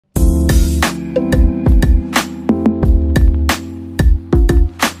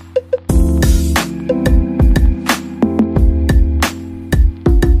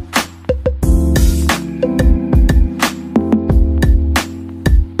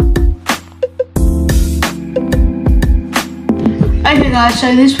Okay guys,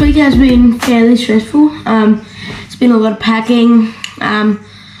 so this week has been fairly stressful. It's been a lot of packing.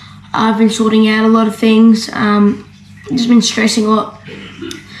 I've been sorting out a lot of things. Just been stressing a lot.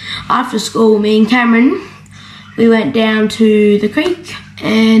 After school, me and Cameron, we went down to the creek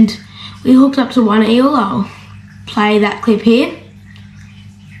and we hooked up to one eel. I'll play that clip here.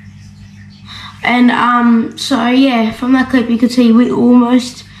 And so yeah, from that clip you could see we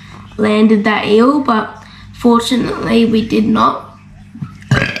almost landed that eel, but fortunately we did not.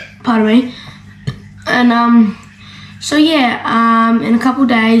 Pardon me. And so yeah, in a couple of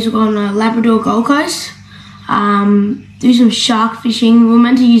days we're going to Labrador Gold Coast, do some shark fishing. We're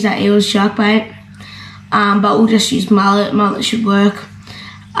meant to use that eel as shark bait, but we'll just use mullet. Mullet should work.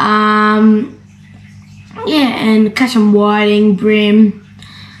 Yeah, and catch some whiting, bream.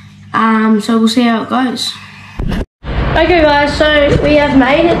 So we'll see how it goes. Okay guys, so we have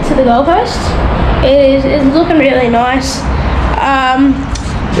made it to the Gold Coast. It's looking really nice.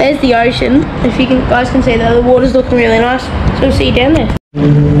 There's the ocean. If you guys can see that, the water's looking really nice. So we'll see you down there. So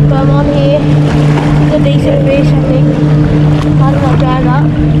I'm on here. It's a decent fish, I think. How did I drag up?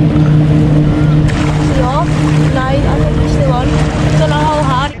 Is he off? No, I think he's still on. He's got a whole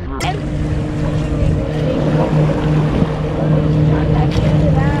heart.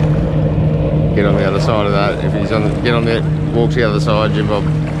 Get on the other side of that. If he's on, get on there. Walk to the other side, Jim Bob.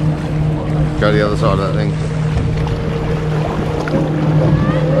 Go to the other side of that thing.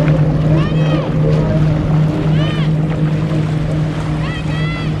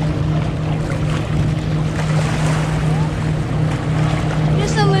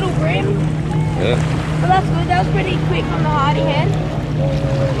 Just a little bream. Yeah. But that's good. That was pretty quick on the hardy head.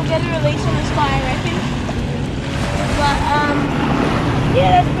 We'll get a release on the sky, I reckon. But yeah,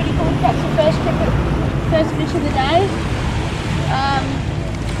 that's pretty cool. That's the first fish of the day.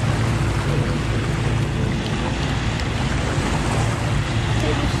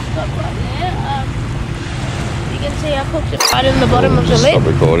 Stop right there. You can see I cooked it right in the bottom of the lid. Stop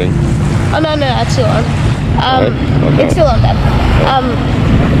recording. Oh no, that's still on. Okay. It's still on, Dad.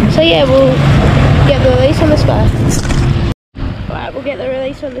 So yeah, we'll get the release on this guy. Alright, we'll get the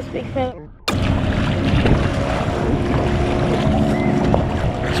release on this big fella.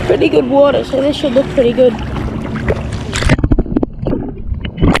 It's pretty good water, so this should look pretty good.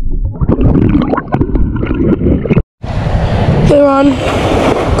 We're on.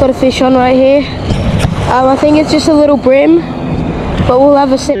 Got a fish on right here. I think it's just a little bream, but we'll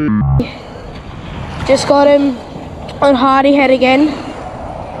have a sip. Just got him on hardy head again.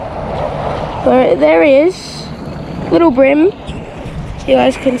 But there he is, little bream. You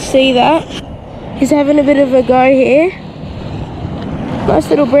guys can see that. He's having a bit of a go here. Nice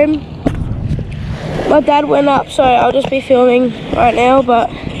little bream. My dad went up, so I'll just be filming right now, but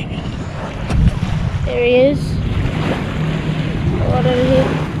there he is. Right over here.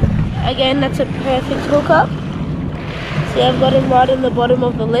 Again, that's a perfect hookup. See, I've got him right in the bottom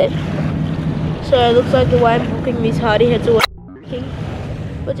of the lid. So it looks like the way I'm hooking these hardy heads are working.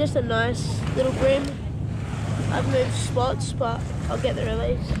 But just a nice little bream. I've moved spots, but I'll get the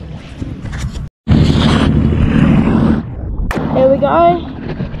release. There we go.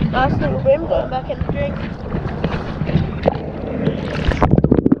 Nice little bream, going back in the drink.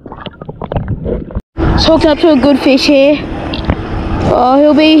 It's hooked up to a good fish here. Oh,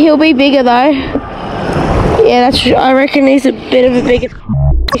 he'll be bigger though. Yeah, I reckon he's a bit of a bigger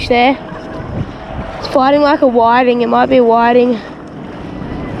fish there. It's fighting like a whiting. It might be a whiting.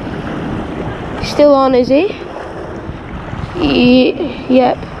 Still on, is he?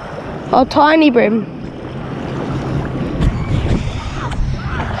 Yep. Oh, tiny bream.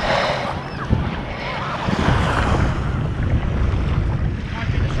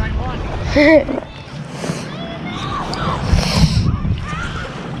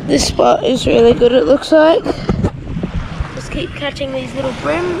 This spot is really good, it looks like. Just keep catching these little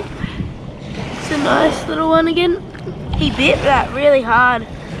bream. It's a nice little one again. He bit that really hard.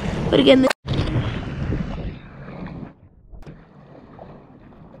 But again,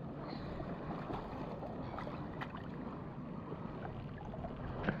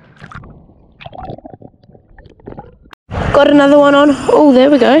 got another one on. Oh, there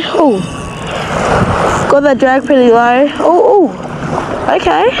we go. Oh, got that drag pretty low. Oh.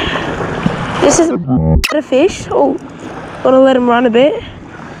 Okay, this is a better fish. Oh, gonna let him run a bit.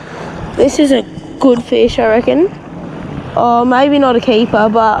 This is a good fish, I reckon. Oh, maybe not a keeper,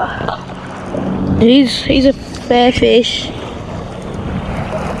 but he's a fair fish.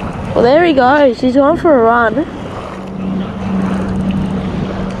 Well, there he goes. He's on for a run.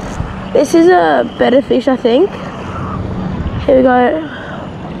 This is a better fish, I think. Here we go.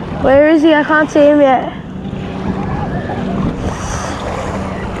 Where is he? I can't see him yet.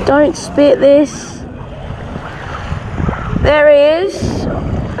 Don't spit this. There he is.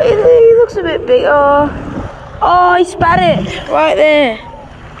 He looks a bit big. Oh, he spat it right there.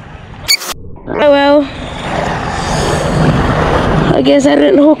 Oh well. I guess I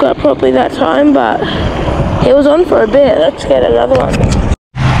didn't hook up properly that time, but it was on for a bit. Let's get another one.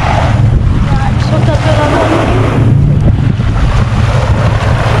 Right, just hooked up another one.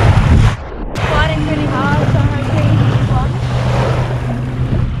 Fighting pretty hard, so hopefully this one.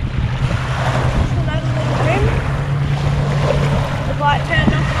 Just another little bream. The bite turned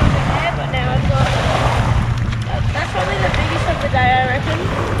off from the hair, but now I've got. That's probably the biggest of the day, I reckon.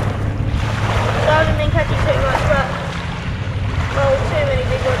 So I haven't been catching too much, but well, too many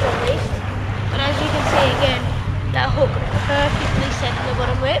big ones at least. But as you can see again, that hook perfectly set in the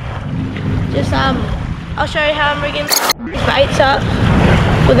bottom lip. Just I'll show you how I'm rigging baits up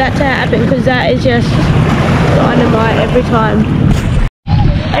for that to happen, because that is just dynamite every time.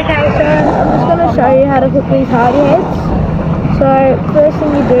 Okay, so I'm just going to show you how to hook these hardy heads. So first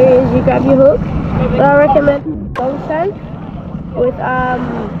thing you do is you grab your hook. But I recommend long shank with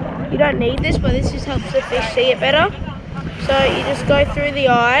you don't need this, but this just helps the fish see it better. So you just go through the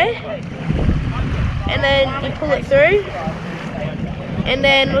eye and then you pull it through, and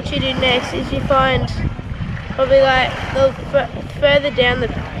then what you do next is you find probably like the further down the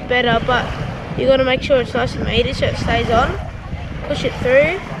better, but you got to make sure it's nice and meaty so it stays on. Push it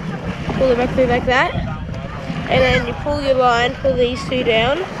through, pull it back through like that, and then you pull your line, pull these two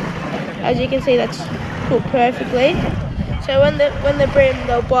down. As you can see, that's pulled perfectly. So when the bream,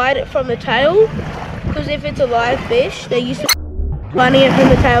 they'll bite it from the tail, because if it's a live fish, they're used to biting it from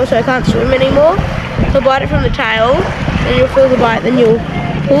the tail so it can't swim anymore. So bite it from the tail, then you'll feel the bite, then you'll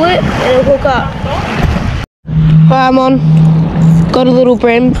pull it and it'll hook up. Right, I'm on. Got a little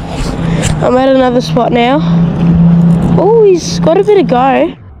bream. I'm at another spot now. Oh, he's got a bit of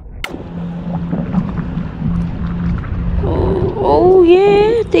go. Oh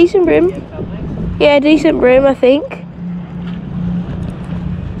yeah, decent bream. Yeah, decent bream, I think.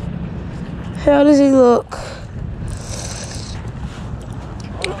 How does he look?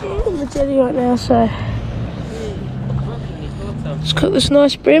 I'm on the jetty right now, so it's got this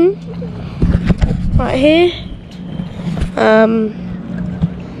nice bream right here.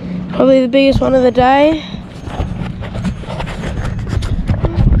 Probably the biggest one of the day.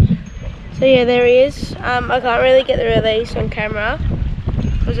 So yeah, there he is. I can't really get the release on camera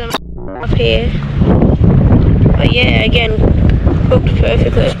because I'm up here. But yeah, again, hooked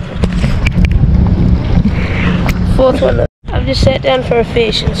perfectly. Fourth one. I've just sat down for a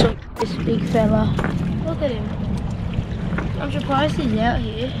fish and saw this big fella. Look at him. I'm surprised he's out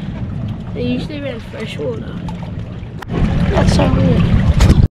here. They're usually around freshwater. That's so weird.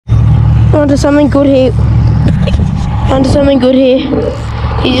 Onto something good here. Onto something good here.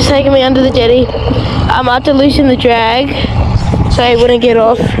 He's just taking me under the jetty. I had to loosen the drag so he wouldn't get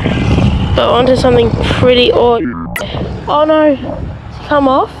off. But onto something pretty odd. Oh no. Has he come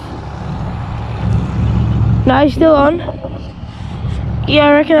off? No, he's still on. Yeah,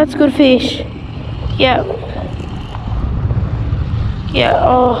 I reckon that's a good fish. Yeah. Yeah,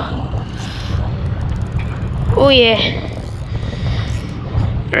 oh. Oh yeah.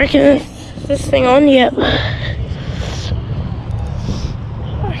 I reckon this thing on, yep. I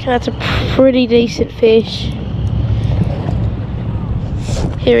reckon that's a pretty decent fish.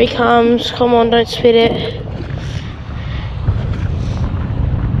 Here he comes. Come on, don't spit it.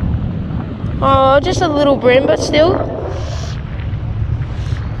 Oh, just a little bream, but still.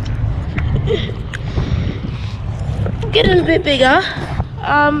 Getting a bit bigger.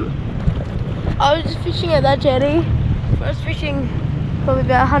 I was fishing at that jetty. I was fishing probably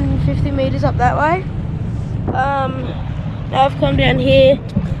about 150 meters up that way. Now I've come down here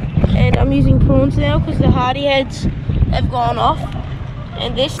and I'm using prawns now because the hardy heads have gone off.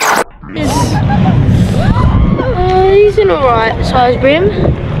 And this is he's an alright size bream.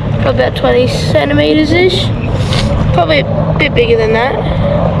 Probably about 20 centimeters ish. Probably a bit bigger than that.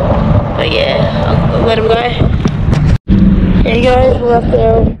 But yeah, I'll let him go. There you go, we'll have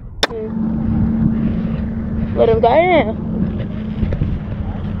to let him go now.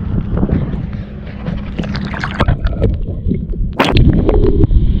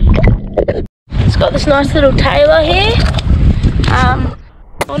 It's got this nice little tailor here. I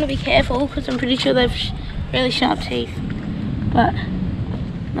want to be careful because I'm pretty sure they've really sharp teeth. But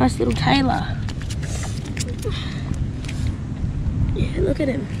nice little tailor. Yeah, look at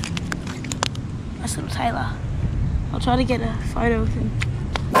him. Nice little tailor. I'll try to get a photo of him.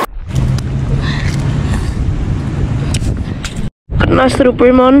 Got a nice little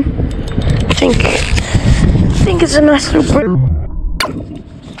bream on. I think it's a nice little bream.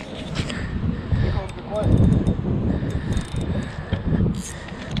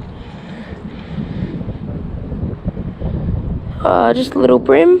 Just a little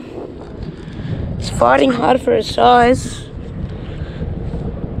bream. He's fighting hard for his size.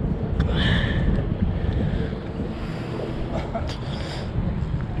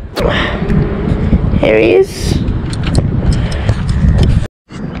 Here he is.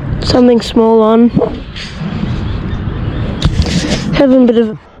 Something small on. Having a bit of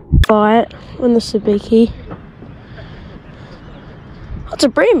a fight on the sabiki. Oh, it's a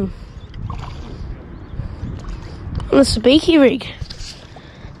bream. On the sabiki rig.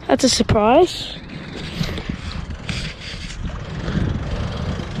 That's a surprise.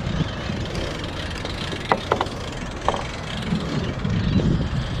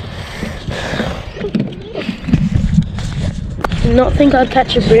 Did not think I'd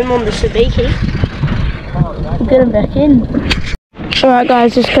catch a bream on the sabiki. We'll get him back in. Alright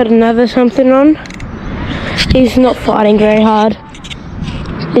guys, just got another something on. He's not fighting very hard.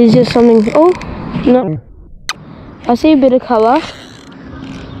 He's just something. Oh, no. I see a bit of colour.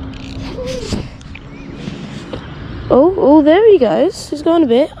 Oh, there he goes. He's going a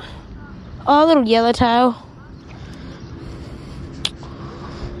bit. Oh, a little yellowtail.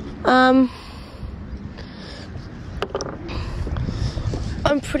 I'm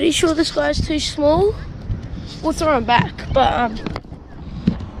pretty sure this guy's too small. We'll throw him back, but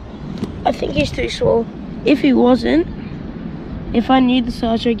I think he's too small. If he wasn't, if I knew the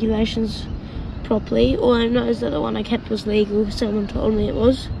size regulations properly, all I know is that the one I kept was legal. Someone told me it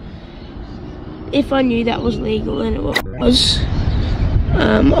was. If I knew that was legal and it was,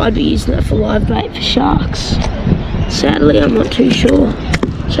 I'd be using that for live bait for sharks. Sadly, I'm not too sure,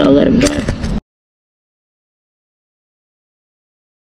 so I'll let him go.